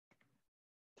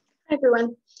Hi,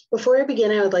 everyone. Before I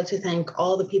begin, I would like to thank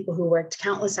all the people who worked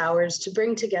countless hours to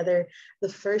bring together the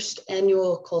first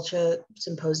annual Culture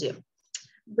Symposium.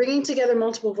 Bringing together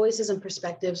multiple voices and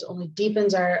perspectives only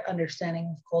deepens our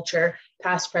understanding of culture,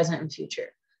 past, present, and future.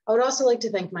 I would also like to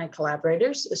thank my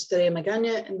collaborators, Estrella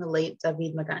Magana and the late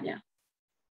David Magana.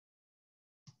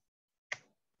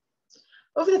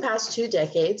 Over the past 2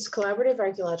 decades, collaborative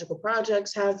archaeological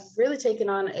projects have really taken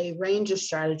on a range of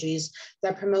strategies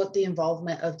that promote the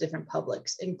involvement of different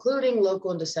publics, including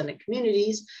local and descendant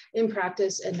communities in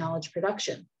practice and knowledge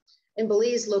production. In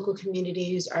Belize, local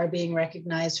communities are being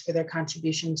recognized for their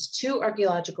contributions to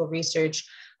archaeological research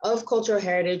of cultural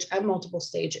heritage at multiple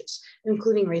stages,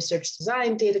 including research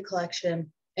design, data collection,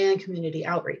 and community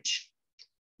outreach.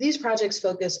 These projects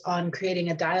focus on creating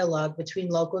a dialogue between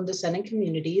local and descendant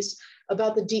communities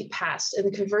about the deep past and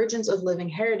the convergence of living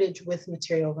heritage with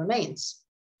material remains.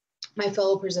 My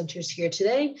fellow presenters here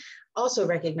today also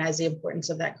recognize the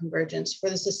importance of that convergence for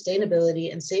the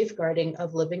sustainability and safeguarding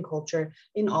of living culture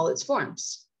in all its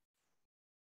forms.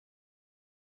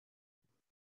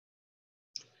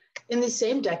 In these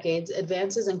same decades,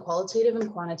 advances in qualitative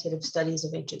and quantitative studies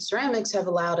of ancient ceramics have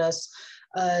allowed us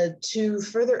to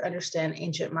further understand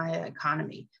ancient Maya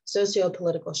economy,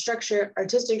 socio-political structure,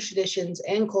 artistic traditions,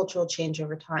 and cultural change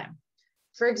over time.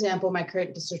 For example, my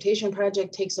current dissertation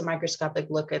project takes a microscopic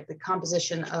look at the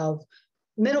composition of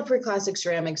Middle Preclassic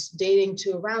ceramics dating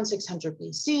to around 600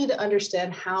 BC to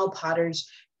understand how potters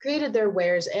created their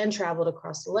wares and traveled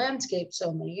across the landscape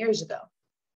so many years ago.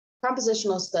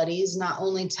 Compositional studies not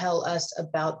only tell us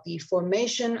about the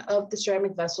formation of the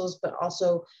ceramic vessels, but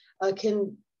also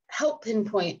can help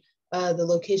pinpoint the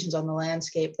locations on the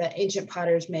landscape that ancient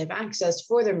potters may have accessed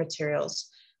for their materials,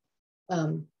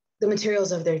 the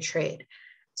materials of their trade.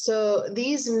 So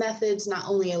these methods not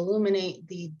only illuminate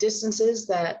the distances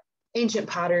that ancient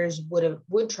potters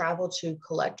would travel to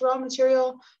collect raw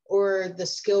material or the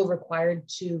skill required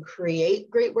to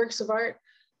create great works of art,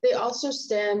 they also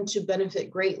stand to benefit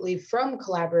greatly from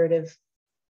collaborative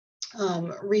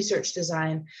research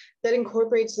design that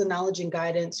incorporates the knowledge and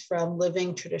guidance from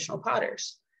living traditional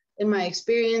potters. In my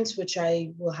experience, which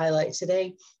I will highlight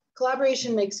today,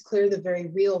 collaboration makes clear the very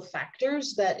real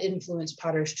factors that influence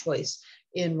potters' choice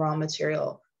in raw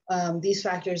material. These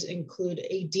factors include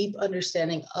a deep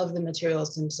understanding of the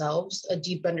materials themselves, a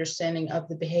deep understanding of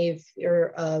the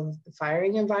behavior of the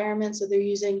firing environments that they're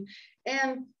using,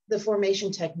 and the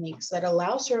formation techniques that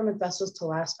allow ceramic vessels to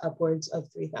last upwards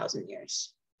of 3,000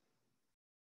 years.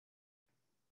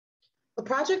 A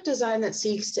project design that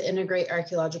seeks to integrate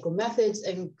archaeological methods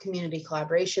and community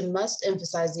collaboration must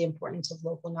emphasize the importance of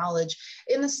local knowledge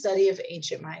in the study of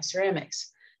ancient Maya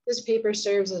ceramics. This paper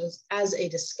serves as a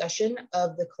discussion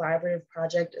of the collaborative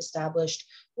project established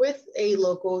with a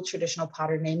local traditional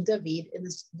potter named David in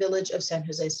the village of San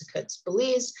Jose Succotz,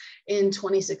 Belize in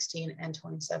 2016 and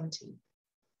 2017.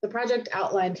 The project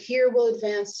outlined here will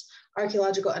advance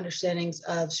archaeological understandings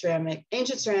of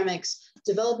ancient ceramics,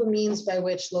 develop a means by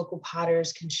which local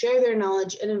potters can share their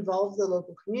knowledge and involve the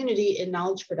local community in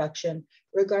knowledge production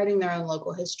regarding their own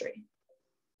local history.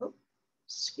 Oh,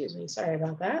 excuse me, sorry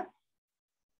about that.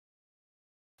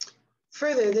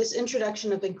 Further, this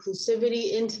introduction of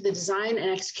inclusivity into the design and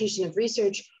execution of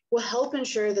research will help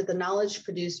ensure that the knowledge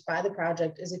produced by the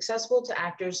project is accessible to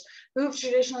actors who have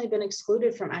traditionally been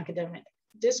excluded from academic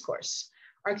discourse.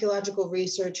 Archaeological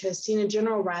research has seen a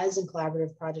general rise in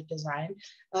collaborative project design,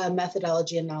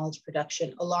 methodology, and knowledge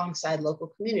production alongside local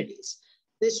communities.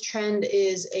 This trend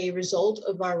is a result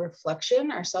of our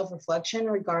self-reflection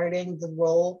regarding the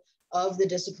role of the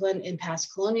discipline in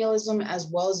past colonialism, as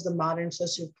well as the modern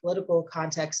socio-political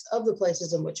context of the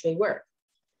places in which we work.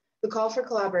 The call for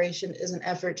collaboration is an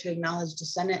effort to acknowledge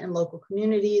descendant and local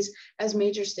communities as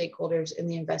major stakeholders in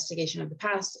the investigation of the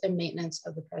past and maintenance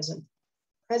of the present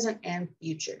and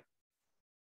future.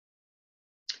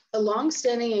 A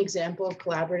long-standing example of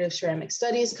collaborative ceramic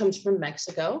studies comes from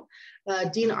Mexico.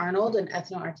 Dean Arnold, an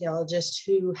ethnoarchaeologist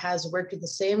who has worked with the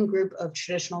same group of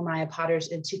traditional Maya potters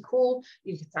in Tikal,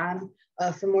 Yucatan,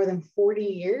 for more than 40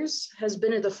 years, has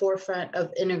been at the forefront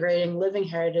of integrating living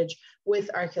heritage with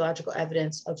archaeological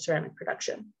evidence of ceramic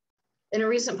production. In a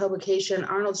recent publication,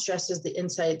 Arnold stresses the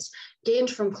insights gained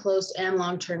from close and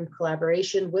long-term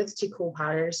collaboration with Tikal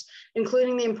potters,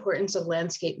 including the importance of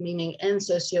landscape meaning and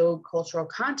socio-cultural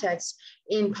context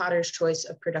in potters' choice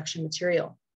of production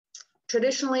material.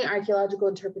 Traditionally, archaeological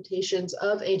interpretations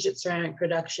of ancient ceramic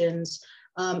productions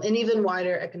and even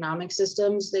wider economic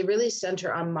systems, they really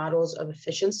center on models of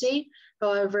efficiency.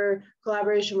 However,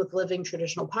 collaboration with living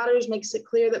traditional potters makes it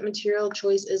clear that material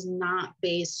choice is not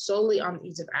based solely on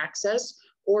ease of access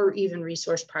or even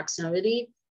resource proximity,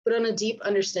 but on a deep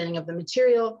understanding of the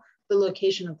material, the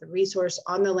location of the resource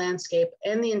on the landscape,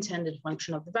 and the intended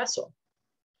function of the vessel.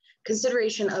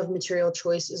 Consideration of material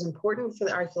choice is important for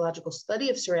the archaeological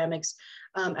study of ceramics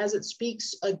as it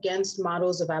speaks against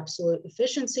models of absolute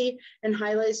efficiency and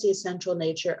highlights the essential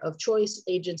nature of choice,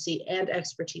 agency, and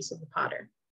expertise of the potter.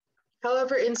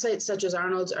 However, insights such as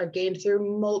Arnold's are gained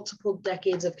through multiple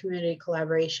decades of community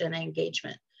collaboration and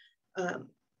engagement.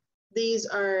 These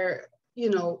are,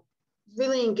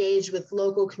 really engaged with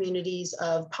local communities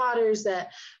of potters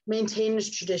that maintain this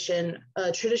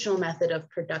traditional method of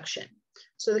production.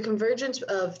 So the convergence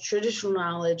of traditional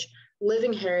knowledge,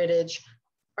 living heritage,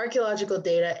 archaeological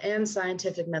data, and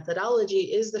scientific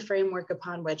methodology is the framework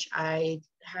upon which I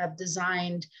have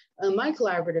designed my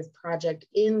collaborative project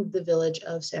in the village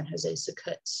of San Jose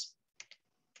Succotz.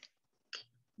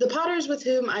 The potters with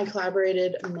whom I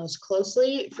collaborated most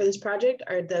closely for this project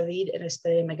are David and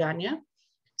Estrella Magana.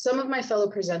 Some of my fellow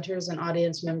presenters and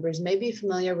audience members may be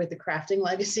familiar with the crafting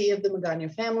legacy of the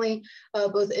Magana family,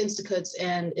 both in Succotz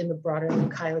and in the broader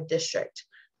Lucayo district.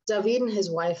 David and his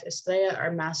wife Estrella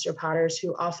are master potters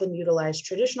who often utilize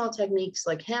traditional techniques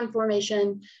like hand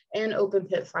formation and open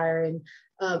pit firing,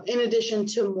 in addition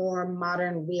to more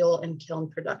modern wheel and kiln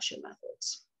production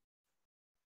methods.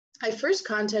 I first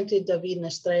contacted David and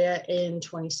Estrella in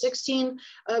 2016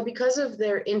 because of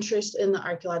their interest in the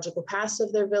archaeological past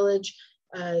of their village,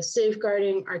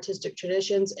 safeguarding artistic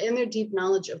traditions, and their deep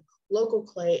knowledge of local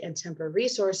clay and timber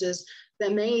resources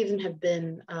that may even have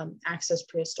been accessed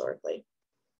prehistorically.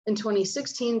 In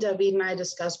 2016, David and I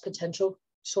discussed potential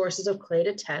sources of clay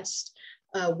to test.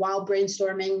 While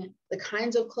brainstorming the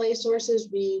kinds of clay sources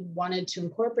we wanted to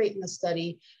incorporate in the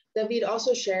study, David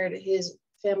also shared his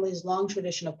family's long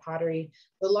tradition of pottery,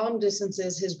 the long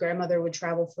distances his grandmother would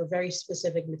travel for very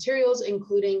specific materials,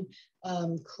 including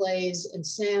clays and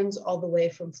sands all the way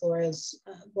from Flores,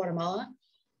 Guatemala,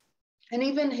 and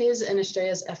even his and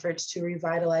Estrella's efforts to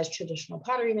revitalize traditional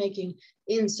pottery making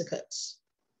in Succotz.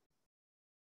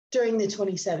 During the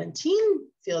 2017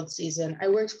 field season, I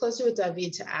worked closely with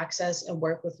David to access and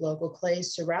work with local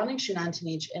clays surrounding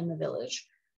Xunantunich in the village.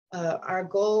 Our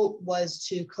goal was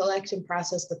to collect and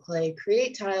process the clay,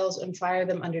 create tiles, and fire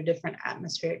them under different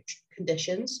atmospheric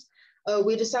conditions.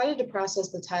 We decided to process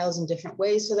the tiles in different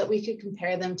ways so that we could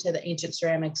compare them to the ancient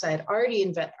ceramics I had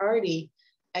already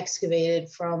excavated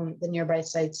from the nearby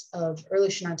sites of early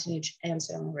Xunantunich and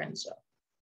San Lorenzo.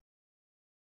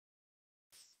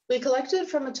 We collected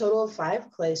from a total of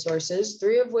 5 clay sources,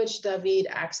 3 of which David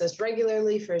accessed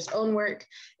regularly for his own work,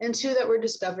 and 2 that were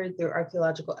discovered through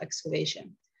archaeological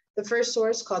excavation. The first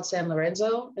source, called San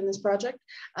Lorenzo in this project,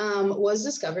 was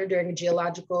discovered during a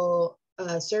geological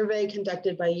survey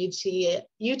conducted by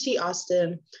UT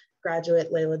Austin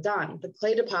graduate Layla Don. The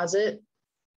clay deposit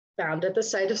found at the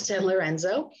site of San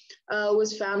Lorenzo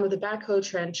was found with a backhoe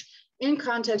trench in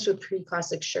context with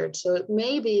pre-classic scherts. So it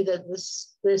may be that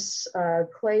this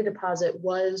clay deposit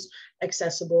was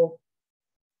accessible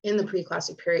in the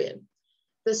pre-classic period.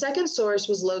 The second source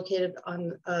was located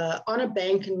on a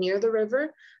bank near the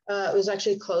river. It was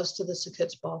actually close to the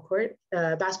Succotz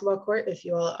basketball court, if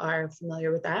you all are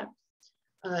familiar with that.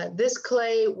 This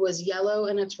clay was yellow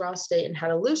in its raw state and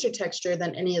had a looser texture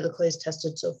than any of the clays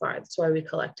tested so far. That's why we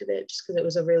collected it, just because it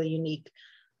was a really unique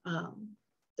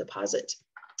deposit.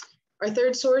 Our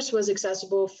third source was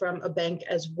accessible from a bank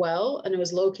as well, and it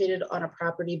was located on a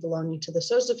property belonging to the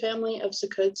Sosa family of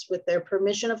Succotz. With their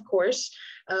permission, of course,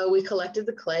 we collected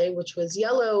the clay, which was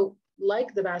yellow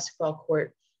like the basketball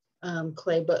court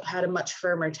clay, but had a much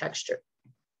firmer texture.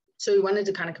 So we wanted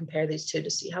to kind of compare these two to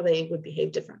see how they would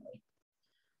behave differently.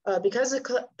 Because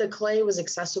the clay was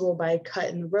accessible by a cut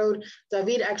in the road,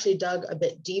 David actually dug a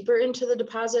bit deeper into the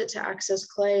deposit to access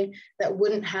clay that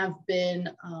wouldn't have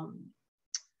been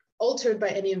altered by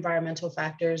any environmental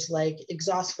factors like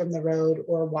exhaust from the road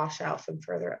or washout from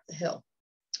further up the hill.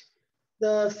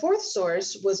 The fourth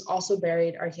source was also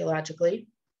buried archaeologically.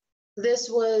 This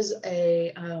was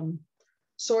a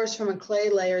source from a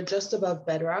clay layer just above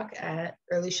bedrock at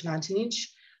early Xunantunich.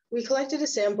 We collected a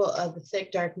sample of the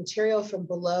thick, dark material from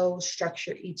below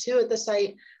structure E2 at the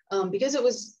site because it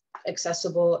was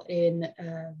accessible in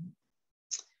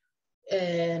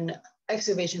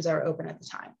excavations that were open at the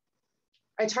time.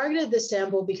 I targeted this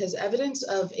sample because evidence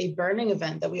of a burning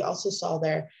event that we also saw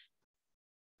there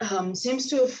seems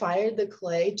to have fired the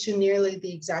clay to nearly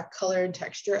the exact color and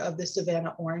texture of the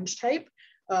Savannah orange type,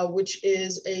 which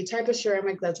is a type of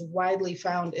ceramic that's widely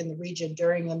found in the region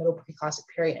during the Middle Preclassic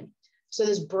period. So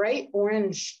this bright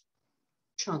orange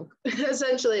chunk,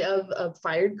 essentially, of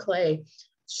fired clay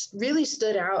really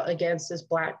stood out against the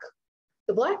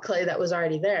black clay that was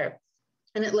already there.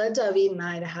 And it led David and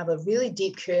I to have a really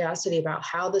deep curiosity about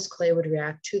how this clay would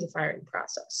react to the firing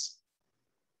process.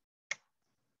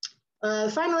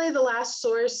 Finally, the last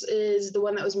source is the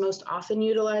one that was most often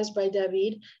utilized by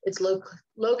David. It's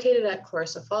located at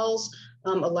Clarissa Falls,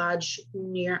 a lodge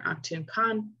near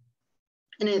Xunantunich,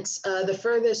 and it's the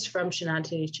furthest from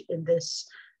Xunantunich in this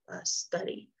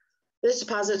study. This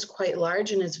deposit is quite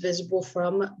large and is visible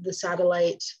from the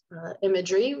satellite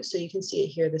imagery. So you can see it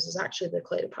here. This is actually the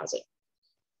clay deposit.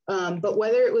 But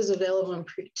whether it was available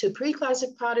to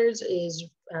pre-classic potters is,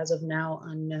 as of now,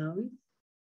 unknown.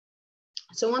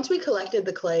 So once we collected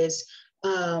the clays,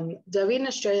 David and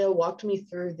Estrella walked me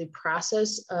through the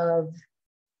process of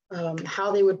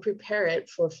how they would prepare it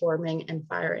for forming and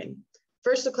firing.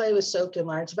 First, the clay was soaked in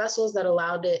large vessels that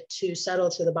allowed it to settle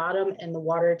to the bottom and the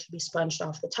water to be sponged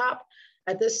off the top.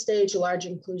 At this stage, large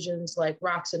inclusions like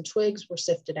rocks and twigs were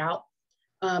sifted out.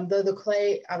 Though the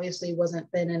clay obviously wasn't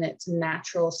then in its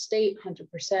natural state,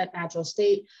 100% natural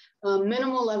state,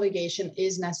 minimal leviation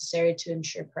is necessary to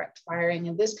ensure correct firing.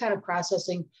 And this kind of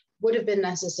processing would have been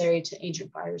necessary to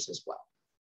ancient fires as well.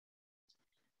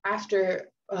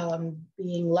 After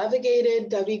being levigated,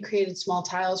 David created small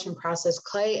tiles from processed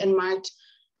clay and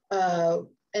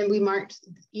we marked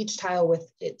each tile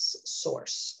with its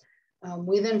source.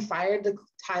 We then fired the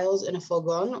tiles in a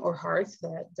fogon or hearth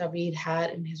that David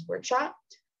had in his workshop.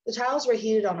 The tiles were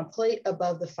heated on a plate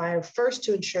above the fire first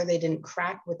to ensure they didn't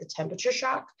crack with the temperature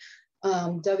shock.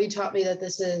 David taught me that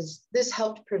this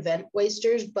helped prevent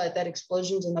wasters, but that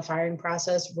explosions in the firing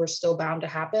process were still bound to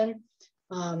happen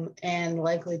and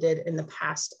likely did in the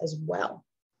past as well.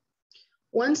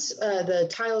 Once the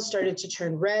tiles started to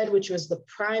turn red, which was the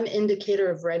prime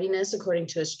indicator of readiness according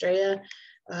to Estrella,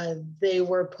 they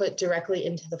were put directly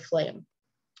into the flame.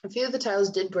 A few of the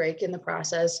tiles did break in the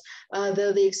process,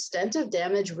 though the extent of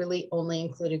damage really only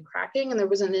included cracking and there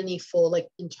wasn't any full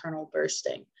internal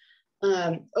bursting.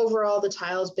 Overall, the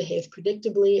tiles behaved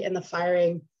predictably and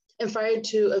fired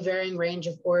to a varying range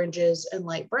of oranges and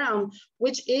light brown,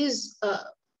 which is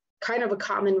kind of a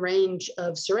common range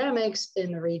of ceramics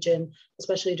in the region,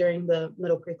 especially during the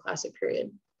Middle Preclassic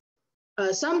period.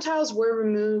 Some tiles were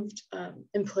removed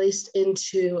and placed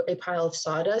into a pile of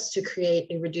sawdust to create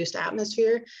a reduced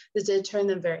atmosphere. This did turn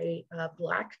them very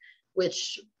black,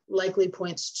 which likely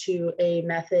points to a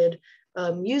method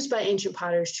used by ancient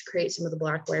potters to create some of the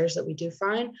black wares that we do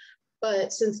find.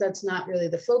 But since that's not really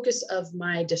the focus of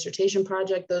my dissertation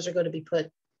project, those are going to be put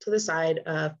to the side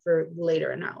for later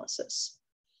analysis.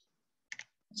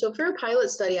 So for a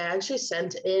pilot study, I actually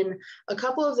sent in a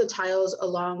couple of the tiles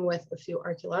along with a few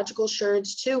archaeological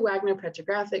sherds to Wagner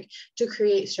Petrographic to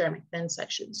create ceramic thin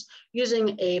sections.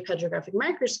 Using a petrographic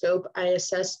microscope, I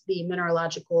assessed the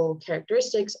mineralogical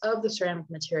characteristics of the ceramic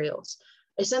materials.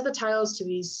 I sent the tiles to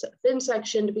be thin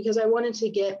sectioned because I wanted to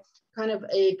get kind of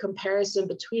a comparison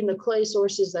between the clay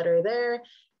sources that are there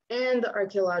and the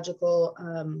archaeological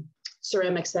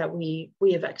ceramics that we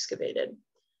have excavated.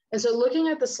 And so looking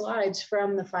at the slides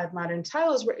from the 5 modern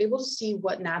tiles, we're able to see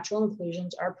what natural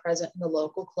inclusions are present in the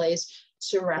local clays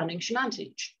surrounding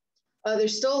Xunantunich.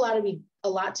 There's still a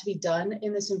lot to be done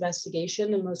in this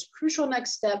investigation. The most crucial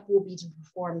next step will be to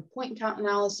perform point count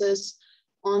analysis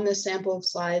on this sample of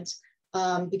slides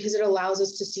because it allows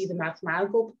us to see the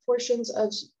mathematical proportions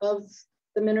of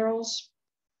the minerals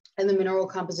and the mineral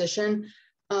composition,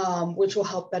 which will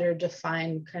help better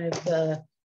define kind of the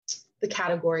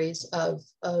categories of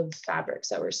fabrics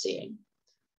that we're seeing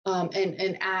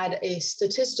and add a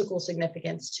statistical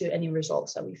significance to any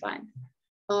results that we find.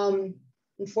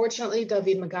 Unfortunately,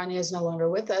 David Magana is no longer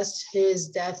with us. His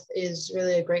death is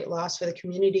really a great loss for the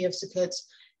community of Succotz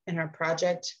and our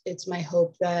project. It's my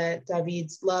hope that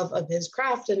David's love of his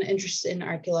craft and interest in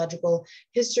archaeological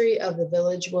history of the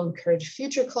village will encourage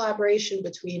future collaboration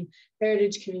between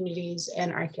heritage communities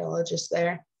and archaeologists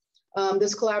there.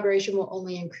 This collaboration will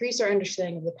only increase our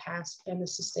understanding of the past and the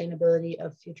sustainability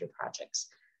of future projects.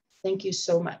 Thank you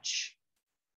so much.